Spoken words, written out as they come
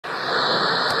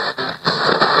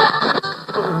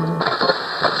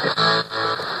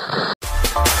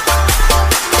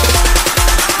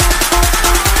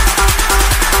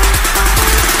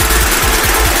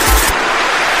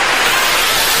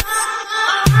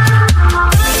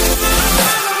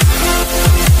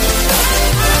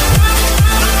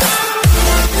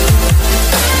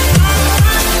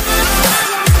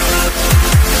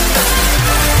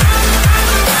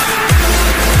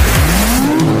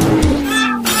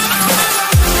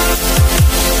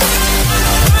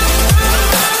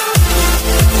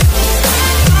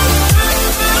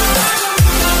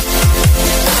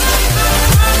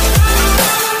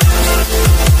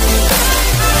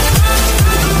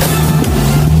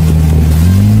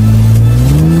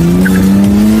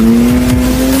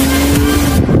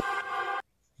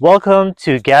Welcome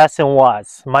to Gas and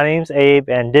Watts. My name's Abe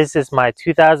and this is my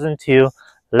 2002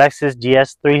 Lexus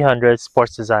GS300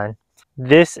 Sports Design.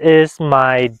 This is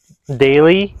my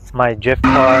daily, my drift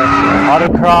car, my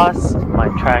autocross, my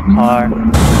track car.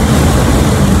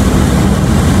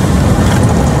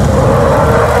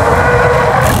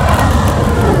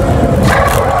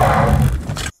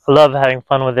 I love having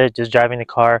fun with it, just driving the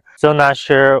car. Still not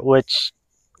sure which,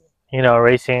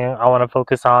 racing I want to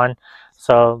focus on.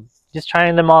 So just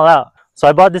trying them all out. So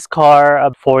I bought this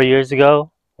car 4 years ago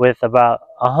with about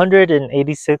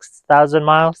 186,000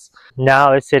 miles.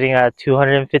 Now it's sitting at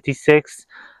 256.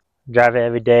 Drive it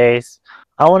every day.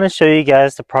 I want to show you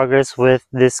guys the progress with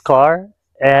this car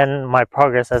and my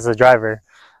progress as a driver.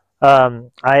 I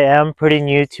am pretty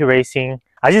new to racing.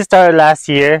 I just started last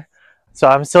year, so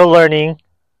I'm still learning,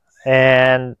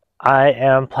 and I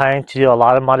am planning to do a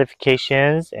lot of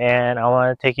modifications, and I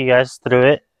want to take you guys through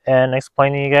it and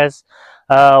explain to you guys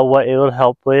what it will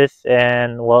help with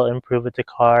and what will improve with the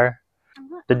car,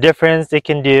 the difference it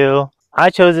can do. I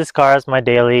chose this car as my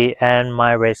daily and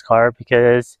my race car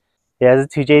because it has a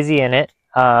 2JZ in it.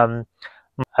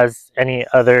 As any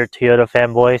other Toyota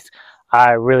fanboys,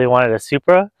 I really wanted a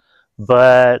Supra,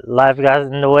 but life got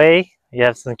in the way. You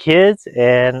have some kids,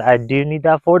 and I do need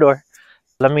that four-door.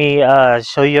 Let me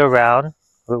show you around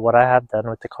with what I have done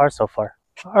with the car so far.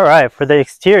 Alright, for the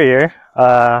exterior,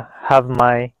 have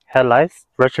my headlights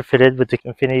retrofitted with the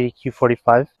Infinity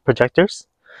Q45 projectors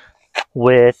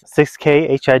with 6K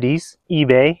HIDs,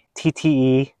 eBay,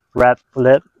 TTE, wrap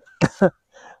lip,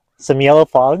 some yellow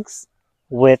fogs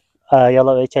with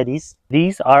yellow HIDs.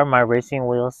 These are my racing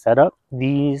wheel setup.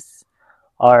 These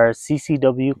are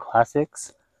CCW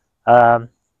Classics. It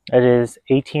is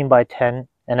 18 by 10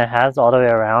 and it has all the way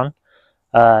around.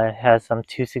 It has some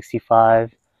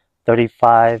 265,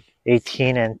 35,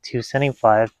 18, and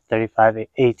 275, 35,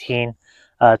 18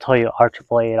 Toyo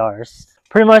R888Rs.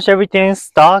 Pretty much everything's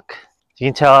stock. You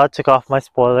can tell I took off my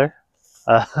spoiler.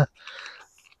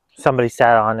 Somebody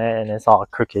sat on it and it's all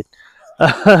crooked.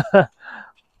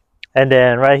 And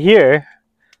then right here,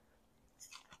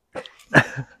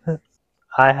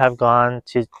 I have gone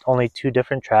to only 2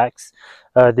 different tracks.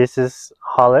 This is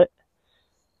Hollet,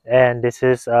 and this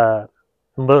is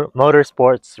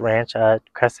Motorsports Ranch at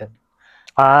Crescent.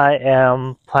 I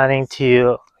am planning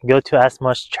to go to as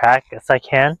much track as I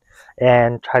can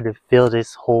and try to fill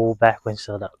this whole back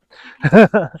windshield up.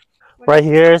 Right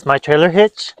here is my trailer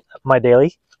hitch, my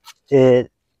daily.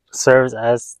 It serves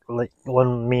as like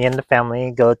when me and the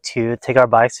family go to take our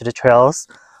bikes to the trails.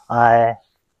 I'll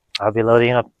be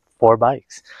loading up 4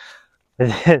 bikes.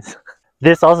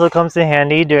 This also comes in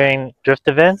handy during drift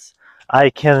events. I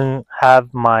can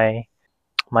have my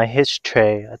hitch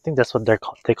tray. I think that's what they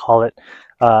call it.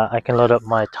 I can load up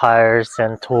my tires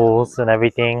and tools and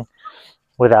everything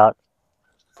without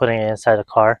putting it inside the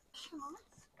car.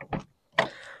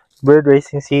 Weird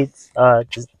racing seats,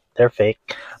 they're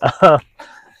fake.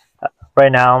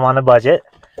 Right now I'm on a budget.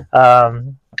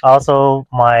 Also,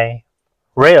 my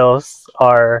rails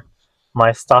are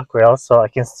my stock rails, so I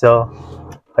can still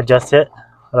adjust it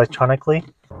electronically.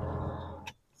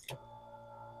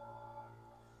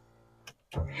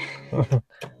 I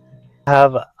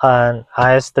have an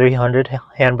IS300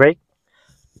 handbrake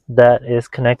that is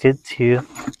connected to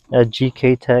a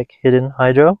GK Tech hidden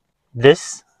hydro.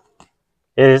 This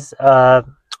is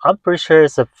I'm pretty sure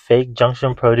it's a fake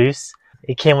junction produce.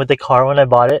 It came with the car when I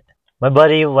bought it. My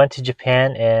buddy went to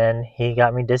Japan and he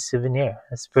got me this souvenir.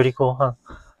 It's pretty cool, huh?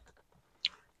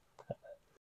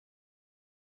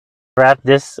 Wrapped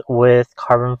this with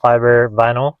carbon fiber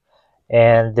vinyl,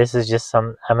 and this is just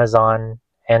some Amazon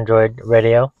Android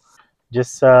radio.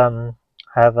 Just have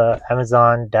a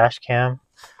Amazon dash cam,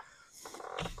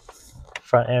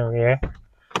 front and rear.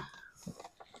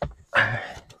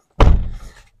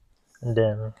 And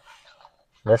then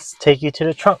let's take you to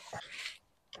the trunk.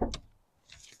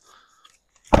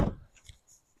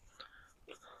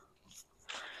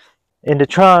 In the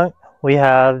trunk, we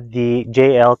have the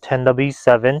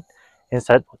JL10W7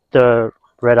 inside the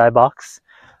red eye box.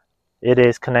 It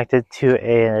is connected to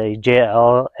a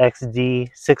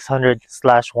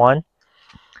JLXD600/1.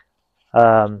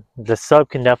 The sub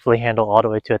can definitely handle all the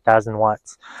way to 1,000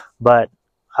 watts, but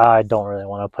I don't really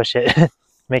want to push it.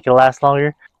 Make it last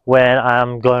longer. When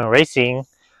I'm going racing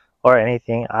or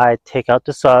anything, I take out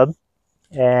the sub,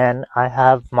 and I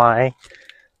have my,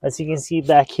 as you can see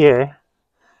back here,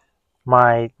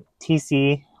 my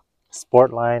TC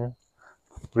Sportline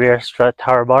rear strut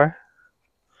tower bar.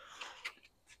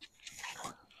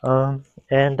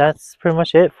 And that's pretty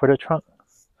much it for the trunk.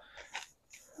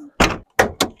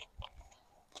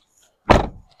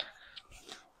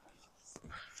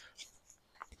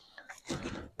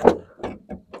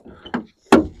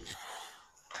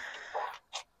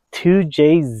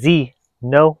 2JZ.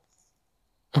 No.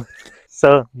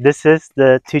 So this is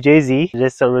the 2JZ.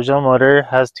 This original motor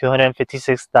has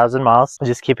 256,000 miles. I'm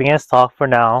just keeping it stock for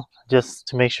now, just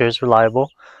to make sure it's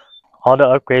reliable. All the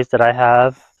upgrades that I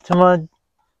have to my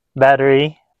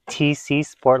battery, TC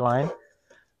Sportline,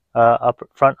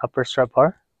 front upper strut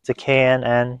bar. It's a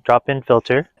KNN drop-in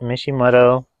filter,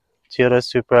 Mishimoto Toyota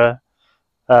Supra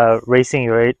racing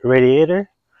radiator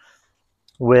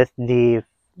with the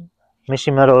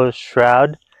Mishimoto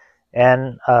shroud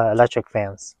and electric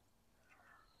fans.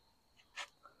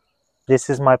 This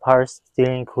is my power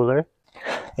steering cooler.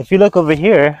 If you look over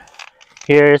here,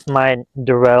 here's my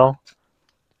Durrell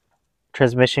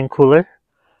transmission cooler.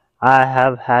 I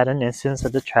have had an instance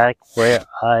at the track where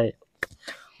I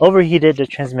overheated the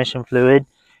transmission fluid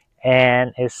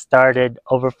and it started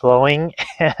overflowing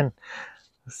and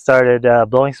started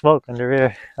blowing smoke in the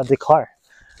rear of the car.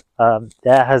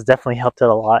 That has definitely helped it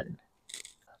a lot.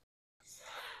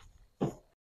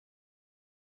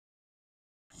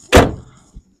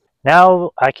 Now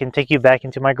I can take you back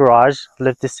into my garage,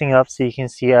 lift this thing up so you can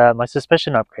see my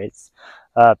suspension upgrades.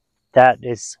 That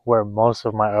is where most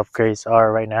of my upgrades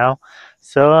are right now.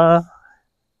 So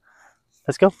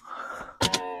let's go.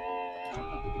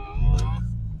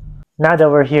 Now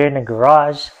that we're here in the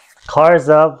garage, car's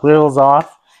up, wheels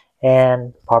off,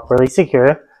 and properly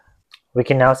secure, we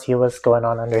can now see what's going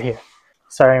on under here.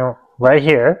 Starting right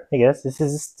here, I guess this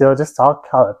is still the stock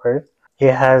caliper.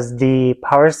 It has the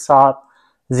PowerStop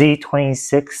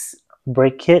Z26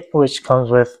 brake kit, which comes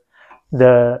with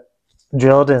the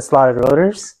drilled and slotted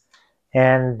rotors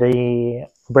and the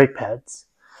brake pads.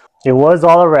 It was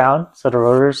all around, so the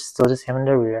rotors still the same in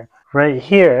the rear. Right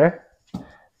here,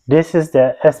 this is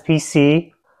the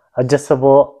SPC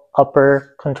adjustable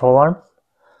upper control arm.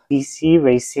 BC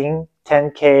Racing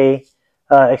 10K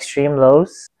extreme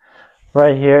lows.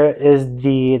 Right here is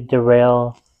the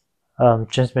derail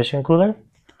transmission cooler.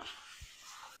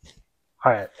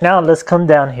 Alright, now let's come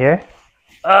down here.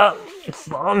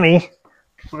 Follow me.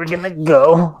 We're gonna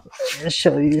go and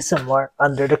show you somewhere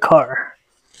under the car.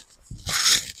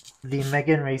 The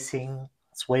Megan Racing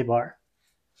sway bar.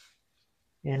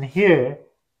 And here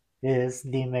is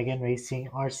the Megan Racing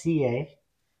RCA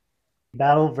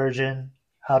battle version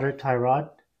outer tie rod.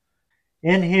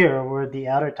 In here, where the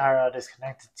outer tie rod is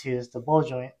connected to, is the ball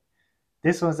joint.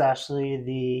 This one's actually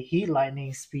the Heat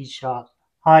Lightning Speed Shock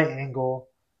high angle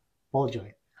ball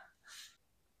joint.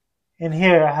 In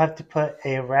here, I have to put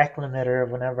a rack limiter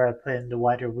whenever I put in the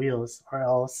wider wheels, or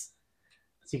else,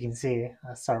 as you can see,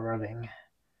 I start rubbing,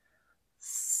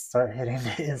 start hitting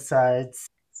the insides.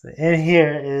 So in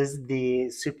here is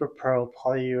the Super Pro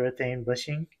polyurethane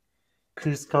bushing,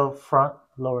 Cusco front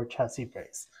lower chassis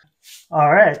brace.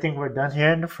 Alright, I think we're done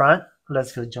here in the front.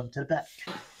 Let's go jump to the back.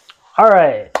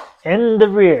 Alright, in the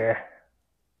rear.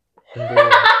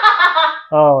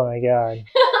 Oh my god.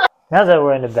 Now that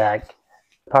we're in the back,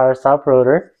 power stop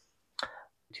rotor,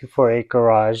 248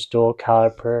 garage dual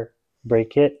caliper brake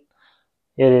kit.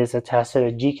 It is attached to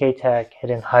the GK Tech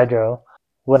hidden hydro.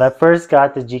 When I first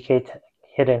got the GK Tech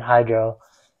hidden hydro,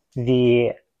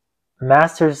 the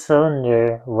master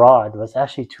cylinder rod was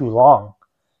actually too long,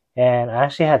 and I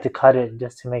actually had to cut it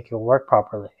just to make it work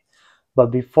properly. But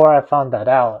before I found that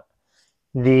out,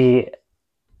 the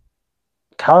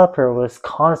caliper was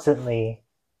constantly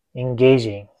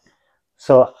engaging,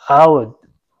 so I would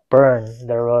burn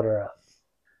the rotor up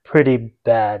pretty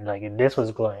bad. Like, this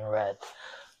was glowing red.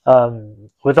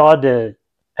 With all the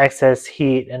excess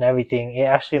heat and everything, it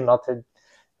actually melted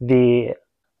the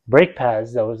brake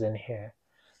pads that was in here.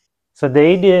 So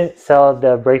they didn't sell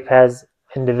the brake pads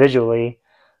individually,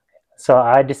 so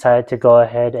I decided to go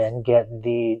ahead and get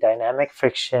the dynamic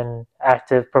friction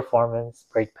active performance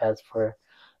brake pads for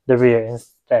the rear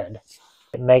instead.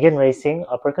 Megan Racing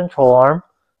upper control arm,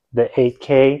 the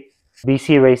 8K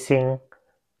BC Racing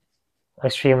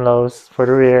extreme lows for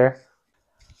the rear.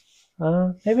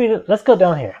 Maybe let's go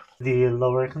down here. The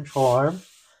lower control arm,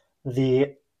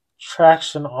 the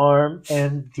traction arm,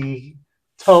 and the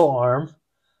tow arm.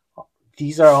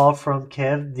 These are all from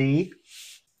KevD.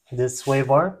 This sway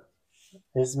bar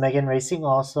is Megan Racing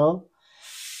also.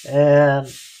 And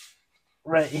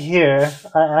right here,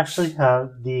 I actually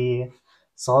have the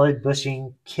solid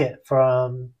bushing kit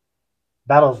from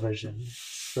battle version.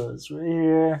 So it's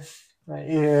right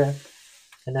here,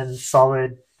 and then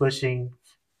solid bushing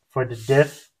for the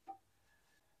diff.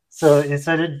 So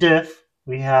inside the diff,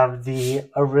 we have the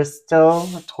Aristo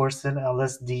Torsen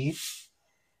LSD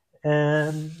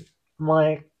and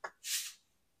my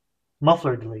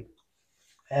muffler delete.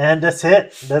 And that's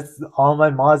it. That's all my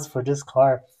mods for this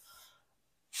car.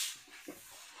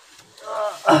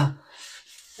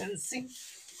 And see,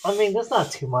 I mean, that's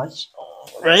not too much,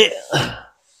 right?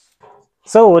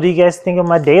 So what do you guys think of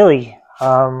my daily?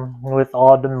 With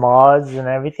all the mods and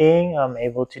everything, I'm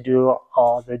able to do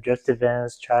all the drift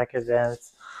events, track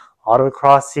events,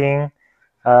 autocrossing.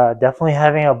 Definitely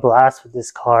having a blast with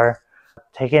this car.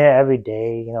 Taking it every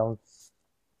day, you know,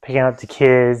 picking up the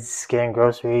kids, getting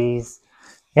groceries,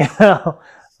 you know,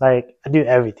 like I do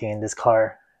everything in this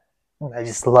car. I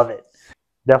just love it.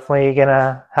 Definitely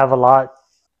gonna have a lot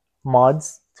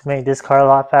mods to make this car a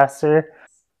lot faster.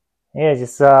 Yeah,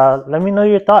 just let me know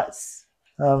your thoughts.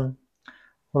 I'd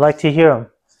like to hear them.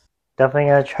 Definitely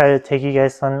gonna try to take you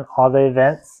guys on all the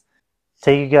events,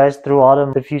 take you guys through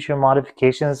all the future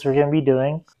modifications we're gonna be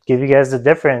doing, give you guys the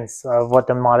difference of what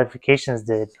the modifications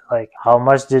did, like how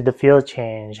much did the field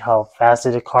change, how fast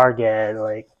did the car get,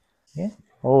 like yeah.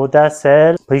 Well, with that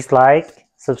said, please like,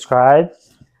 subscribe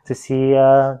to see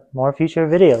more future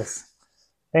videos.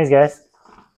 Thanks, guys.